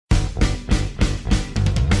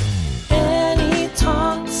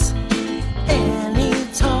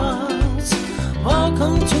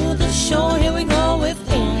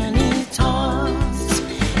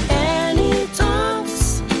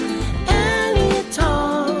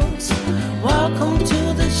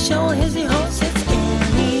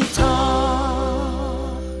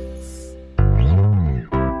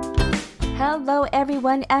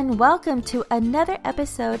everyone, and welcome to another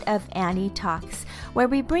episode of Annie Talks, where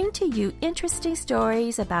we bring to you interesting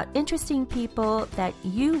stories about interesting people that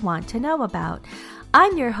you want to know about.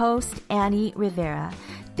 I'm your host, Annie Rivera.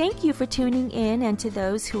 Thank you for tuning in, and to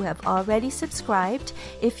those who have already subscribed.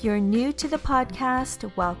 If you're new to the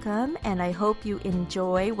podcast, welcome, and I hope you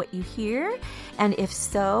enjoy what you hear. And if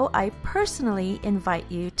so, I personally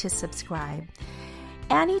invite you to subscribe.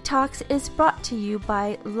 Annie Talks is brought to you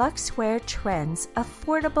by Luxwear Trends,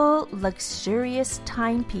 affordable, luxurious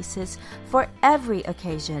timepieces for every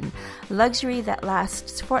occasion, luxury that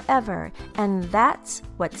lasts forever, and that's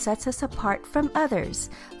what sets us apart from others.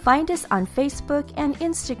 Find us on Facebook and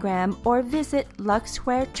Instagram or visit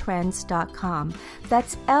luxweartrends.com.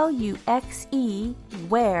 That's Luxe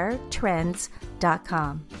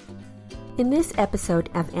weartrends.com. In this episode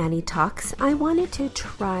of Annie Talks, I wanted to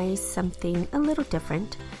try something a little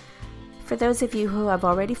different. For those of you who have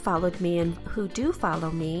already followed me and who do follow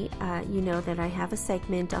me, you know that I have a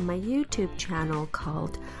segment on my YouTube channel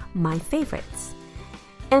called My Favorites.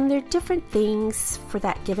 And there are different things for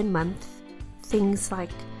that given month. Things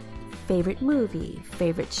like favorite movie,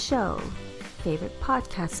 favorite show, favorite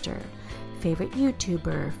podcaster, favorite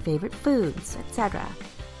YouTuber, favorite foods, etc.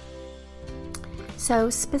 So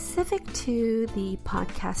specific to the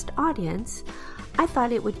podcast audience, I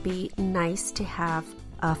thought it would be nice to have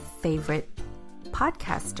a favorite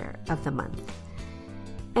podcaster of the month.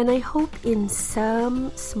 And I hope in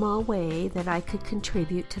some small way that I could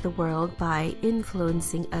contribute to the world by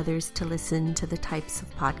influencing others to listen to the types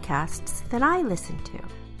of podcasts that I listen to.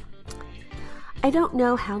 I don't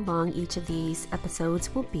know how long each of these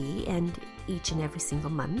episodes will be and each and every single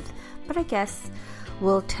month, but I guess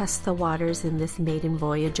we'll test the waters in this maiden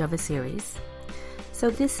voyage of a series. So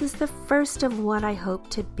this is the first of what I hope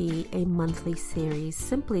to be a monthly series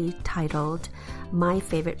simply titled My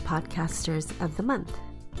Favorite Podcasters of the Month.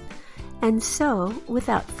 And so,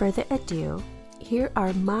 without further ado, here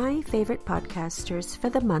are my favorite podcasters for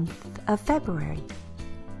the month of February.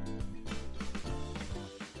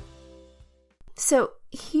 So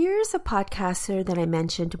here's a podcaster that I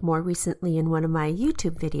mentioned more recently in one of my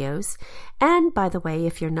YouTube videos. And by the way,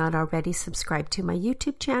 if you're not already subscribed to my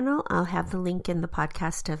YouTube channel, I'll have the link in the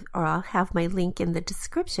I'll have my link in the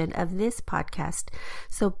description of this podcast.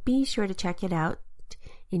 So be sure to check it out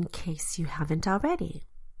in case you haven't already.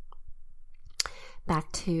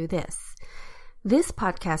 Back to this. This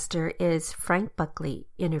podcaster is Frank Buckley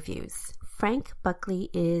Interviews. Frank Buckley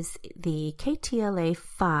is the KTLA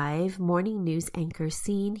 5 morning news anchor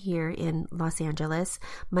seen here in Los Angeles,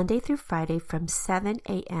 Monday through Friday from 7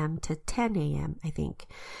 a.m. to 10 a.m., I think.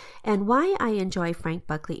 And why I enjoy Frank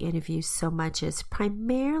Buckley Interviews so much is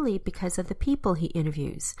primarily because of the people he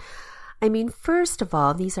interviews. I mean, first of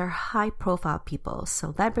all, these are high-profile people,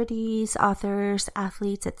 celebrities, authors,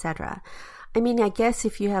 athletes, etc. I mean, I guess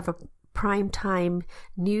if you have a primetime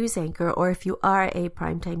news anchor, or if you are a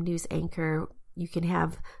primetime news anchor, you can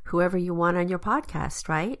have whoever you want on your podcast,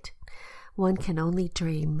 right? One can only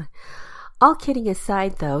dream. All kidding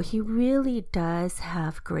aside, though, he really does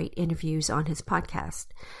have great interviews on his podcast.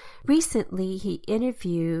 Recently, he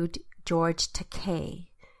interviewed George Takei,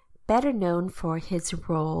 better known for his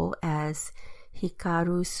role as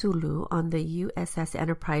Hikaru Sulu on the USS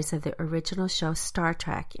Enterprise of the original show Star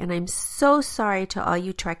Trek. And I'm so sorry to all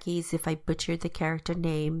you Trekkies if I butchered the character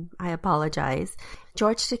name. I apologize.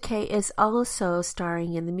 George Takei is also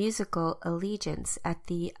starring in the musical Allegiance at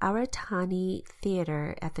the Aratani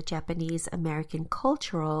Theater at the Japanese American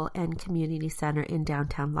Cultural and Community Center in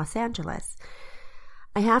downtown Los Angeles.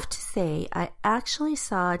 I have to say, I actually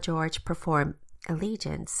saw George perform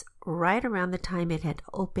Allegiance right around the time it had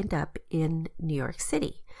opened up in New York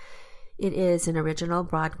City. It is an original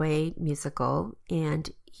Broadway musical, and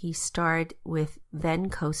he starred with then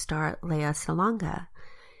co-star Lea Salonga.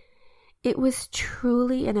 It was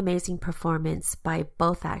truly an amazing performance by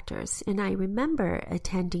both actors, and I remember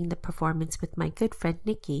attending the performance with my good friend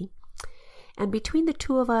Nikki. And between the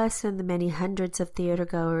two of us and the many hundreds of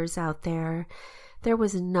theatergoers out there, there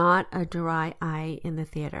was not a dry eye in the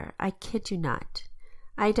theater. I kid you not.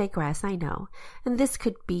 I digress, I know. And this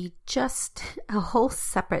could be just a whole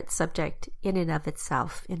separate subject in and of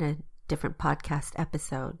itself in a different podcast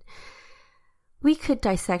episode. We could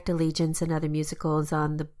dissect Allegiance and other musicals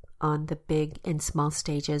on the big and small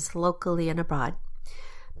stages locally and abroad.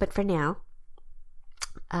 But for now,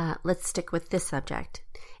 let's stick with this subject.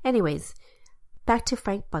 Anyways, back to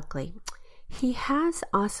Frank Buckley. He has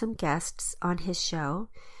awesome guests on his show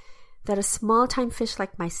that a small-time fish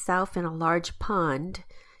like myself in a large pond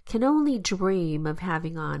can only dream of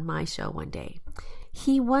having on my show one day.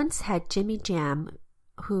 He once had Jimmy Jam,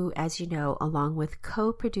 who, as you know, along with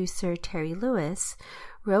co-producer Terry Lewis,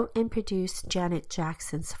 wrote and produced Janet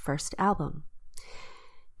Jackson's first album.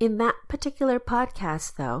 In that particular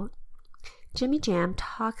podcast, though, Jimmy Jam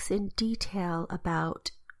talks in detail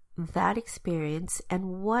about that experience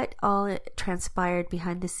and what all transpired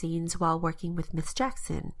behind the scenes while working with Miss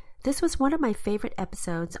Jackson. This was one of my favorite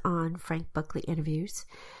episodes on Frank Buckley Interviews,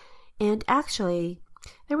 and actually,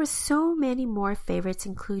 there were so many more favorites,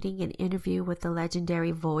 including an interview with the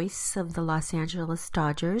legendary voice of the Los Angeles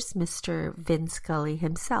Dodgers, Mr. Vin Scully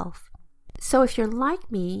himself. So if you're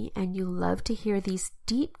like me and you love to hear these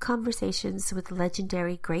deep conversations with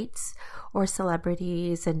legendary greats or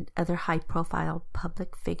celebrities and other high-profile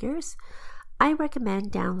public figures, I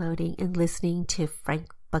recommend downloading and listening to Frank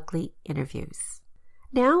Buckley Interviews.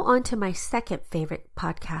 Now on to my second favorite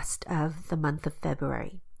podcast of the month of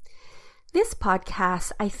February. This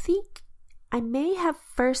podcast, I think I may have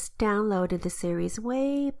first downloaded the series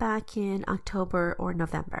way back in October or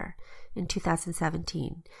November in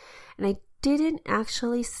 2017. And I didn't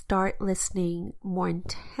actually start listening more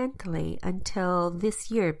intently until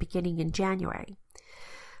this year, beginning in January.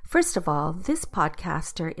 First of all, this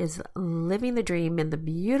podcaster is living the dream in the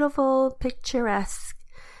beautiful, picturesque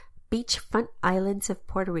beachfront islands of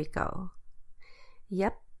Puerto Rico.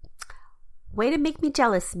 Yep. Way to make me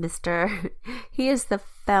jealous, mister. He is the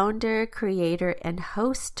founder, creator, and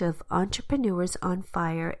host of Entrepreneurs on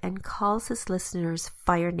Fire and calls his listeners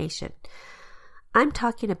Fire Nation. I'm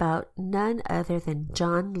talking about none other than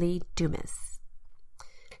John Lee Dumas.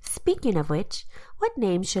 Speaking of which, what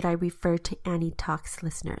name should I refer to Annie Talks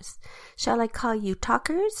listeners? Shall I call you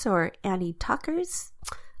Talkers or Annie Talkers?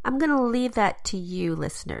 I'm going to leave that to you,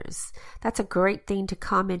 listeners. That's a great thing to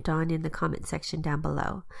comment on in the comment section down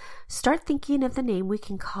below. Start thinking of the name we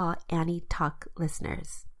can call Annie Talk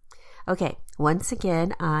listeners. Okay, once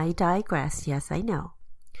again, I digress. Yes, I know.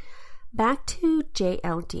 Back to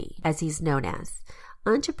JLD, as he's known as.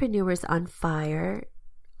 Entrepreneurs on Fire,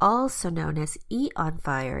 also known as E on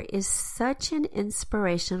Fire, is such an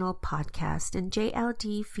inspirational podcast, and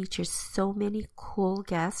JLD features so many cool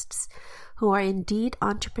guests who are indeed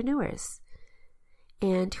entrepreneurs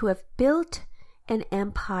and who have built an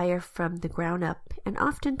empire from the ground up and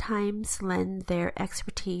oftentimes lend their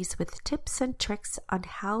expertise with tips and tricks on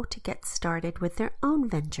how to get started with their own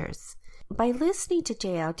ventures. By listening to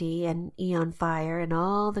JLD and E on Fire and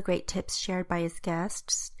all the great tips shared by his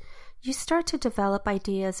guests, you start to develop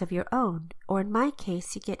ideas of your own, or in my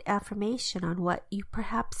case, you get affirmation on what you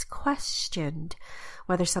perhaps questioned,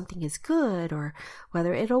 whether something is good or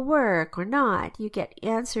whether it'll work or not. You get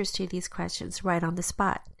answers to these questions right on the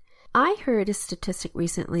spot. I heard a statistic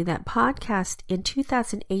recently that podcast in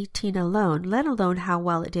 2018 alone, let alone how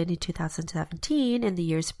well it did in 2017 and the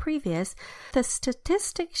years previous, the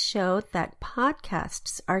statistics showed that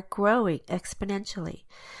podcasts are growing exponentially.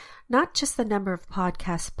 Not just the number of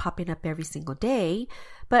podcasts popping up every single day,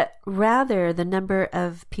 but rather the number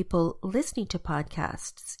of people listening to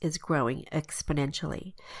podcasts is growing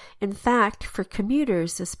exponentially. In fact, for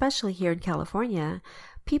commuters, especially here in California,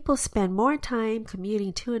 people spend more time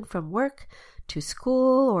commuting to and from work, to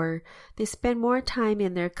school, or they spend more time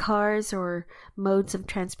in their cars or modes of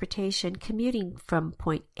transportation commuting from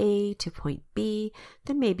point A to point B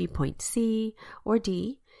than maybe point C or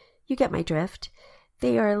D. You get my drift.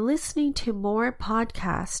 They are listening to more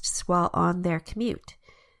podcasts while on their commute.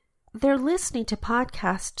 They're listening to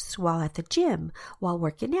podcasts while at the gym, while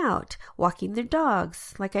working out, walking their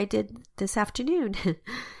dogs, like I did this afternoon,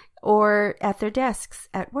 or at their desks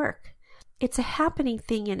at work. It's a happening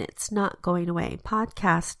thing and it's not going away.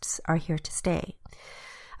 Podcasts are here to stay.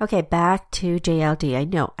 Okay, back to JLD. I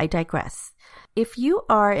know, I digress. If you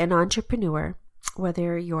are an entrepreneur,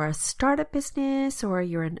 whether you're a startup business or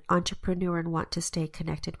you're an entrepreneur and want to stay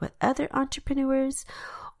connected with other entrepreneurs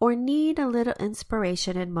or need a little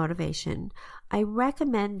inspiration and motivation, I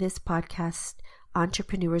recommend this podcast,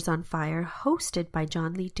 Entrepreneurs on Fire, hosted by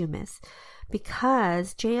John Lee Dumas,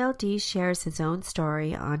 because JLD shares his own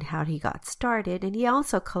story on how he got started, and he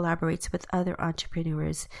also collaborates with other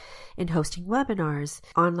entrepreneurs in hosting webinars,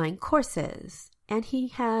 online courses, and he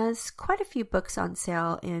has quite a few books on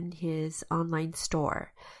sale in his online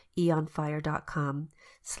store,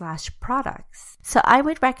 eonfire.com/products. So I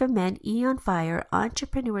would recommend E on Fire,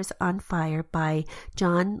 Entrepreneurs on Fire by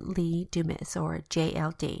John Lee Dumas, or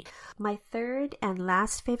JLD. My third and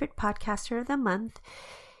last favorite podcaster of the month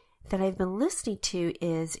that I've been listening to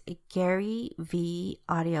is Gary V.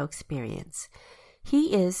 Audio Experience.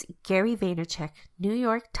 He is Gary Vaynerchuk, New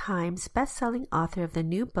York Times bestselling author of the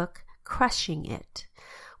new book, Crushing It,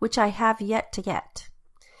 which I have yet to get.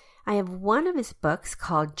 I have one of his books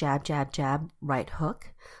called Jab, Jab, Jab, Right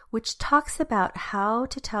Hook, which talks about how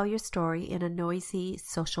to tell your story in a noisy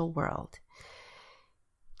social world.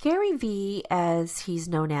 Gary Vee, as he's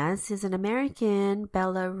known as, is an American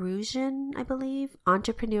Belarusian, I believe,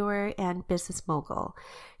 entrepreneur and business mogul.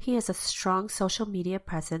 He has a strong social media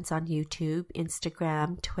presence on YouTube,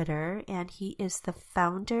 Instagram, Twitter, and he is the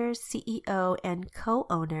founder, CEO, and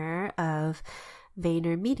co-owner of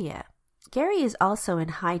VaynerMedia. Gary is also in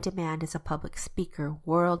high demand as a public speaker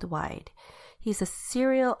worldwide. He's a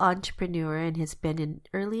serial entrepreneur and has been an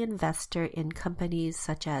early investor in companies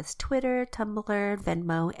such as Twitter, Tumblr,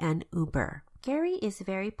 Venmo, and Uber. Gary is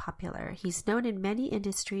very popular. He's known in many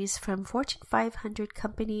industries, from Fortune 500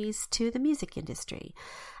 companies to the music industry.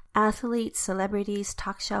 Athletes, celebrities,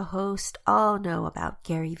 talk show hosts all know about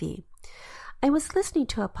Gary Vee. I was listening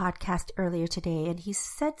to a podcast earlier today, and he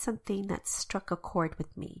said something that struck a chord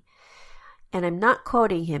with me. And I'm not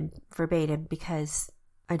quoting him verbatim because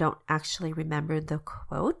I don't actually remember the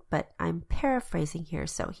quote, but I'm paraphrasing here.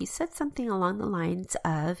 So he said something along the lines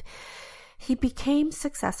of, he became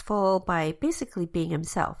successful by basically being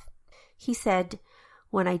himself. He said,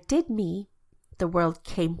 when I did me, the world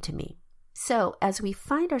came to me. So as we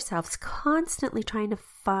find ourselves constantly trying to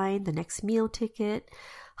find the next meal ticket,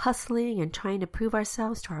 hustling and trying to prove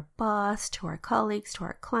ourselves to our boss, to our colleagues, to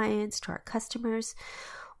our clients, to our customers,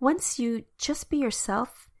 once you just be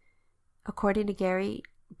yourself, according to Gary,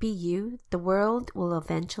 be you, the world will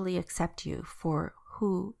eventually accept you for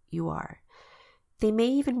who you are. They may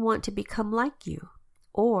even want to become like you,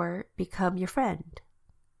 or become your friend,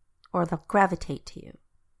 or they'll gravitate to you.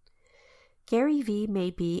 Gary Vee may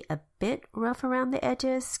be a bit rough around the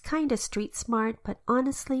edges, kind of street smart, but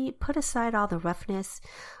honestly, put aside all the roughness,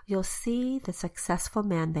 you'll see the successful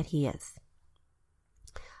man that he is.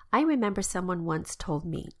 I remember someone once told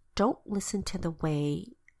me, don't listen to the way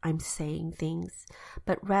I'm saying things,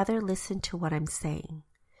 but rather listen to what I'm saying.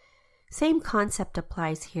 Same concept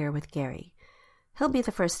applies here with Gary. He'll be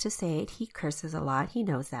the first to say it. He curses a lot. He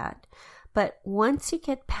knows that. But once you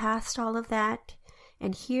get past all of that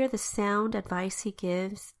and hear the sound advice he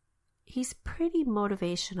gives, he's pretty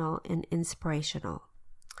motivational and inspirational.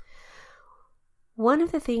 One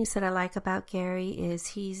of the things that I like about Gary is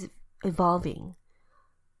he's evolving.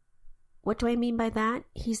 What do I mean by that?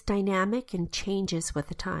 He's dynamic and changes with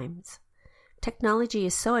the times. Technology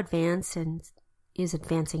is so advanced and is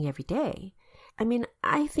advancing every day. I mean,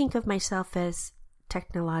 I think of myself as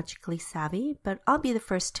technologically savvy, but I'll be the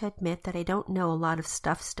first to admit that I don't know a lot of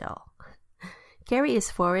stuff still. Gary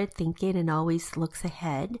is forward-thinking and always looks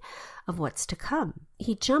ahead of what's to come.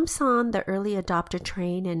 He jumps on the early adopter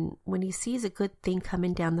train, and when he sees a good thing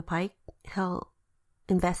coming down the pike, he'll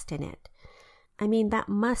invest in it. I mean, that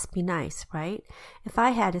must be nice, right? If I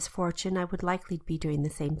had his fortune, I would likely be doing the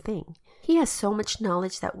same thing. He has so much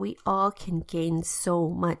knowledge that we all can gain so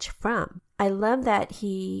much from. I love that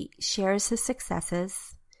he shares his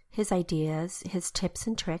successes, his ideas, his tips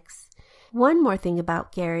and tricks. One more thing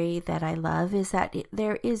about Gary that I love is that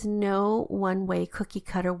there is no one-way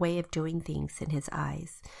cookie-cutter way of doing things in his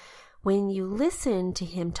eyes. When you listen to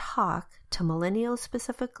him talk, to millennials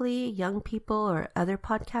specifically, young people or other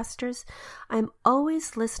podcasters, I'm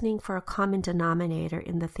always listening for a common denominator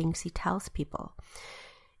in the things he tells people.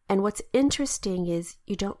 And what's interesting is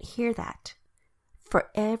you don't hear that. For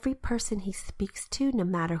every person he speaks to, no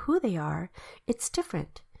matter who they are, it's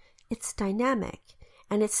different. It's dynamic,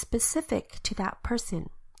 and it's specific to that person.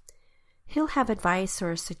 He'll have advice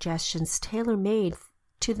or suggestions tailor-made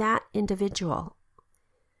to that individual.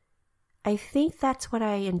 I think that's what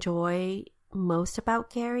I enjoy most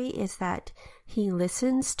about Gary, is that he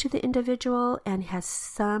listens to the individual and has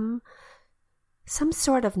some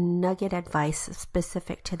sort of nugget advice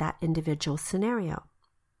specific to that individual scenario.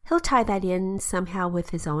 He'll tie that in somehow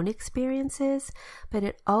with his own experiences, but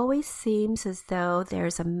it always seems as though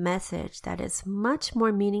there's a message that is much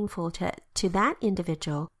more meaningful to that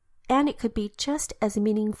individual, and it could be just as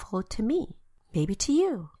meaningful to me, maybe to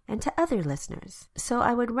you, and to other listeners. So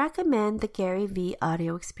I would recommend the Gary Vee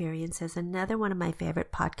audio experience as another one of my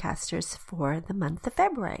favorite podcasters for the month of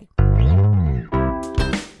February.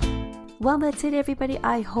 Well, that's it, everybody.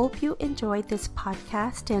 I hope you enjoyed this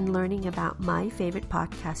podcast and learning about my favorite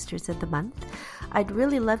podcasters of the month. I'd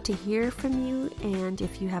really love to hear from you, and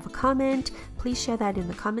if you have a comment, please share that in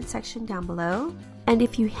the comment section down below. And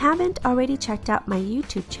if you haven't already checked out my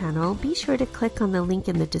YouTube channel, be sure to click on the link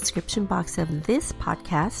in the description box of this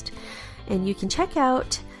podcast, and you can check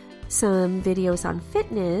out some videos on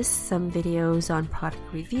fitness, some videos on product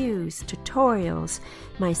reviews, tutorials,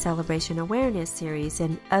 my celebration awareness series,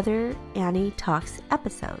 and other Annie Talks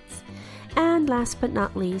episodes. And last but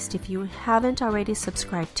not least, if you haven't already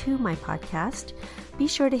subscribed to my podcast, be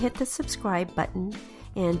sure to hit the subscribe button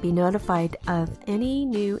and be notified of any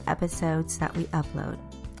new episodes that we upload.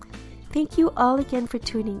 Thank you all again for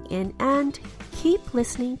tuning in, and keep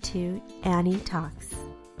listening to Annie Talks.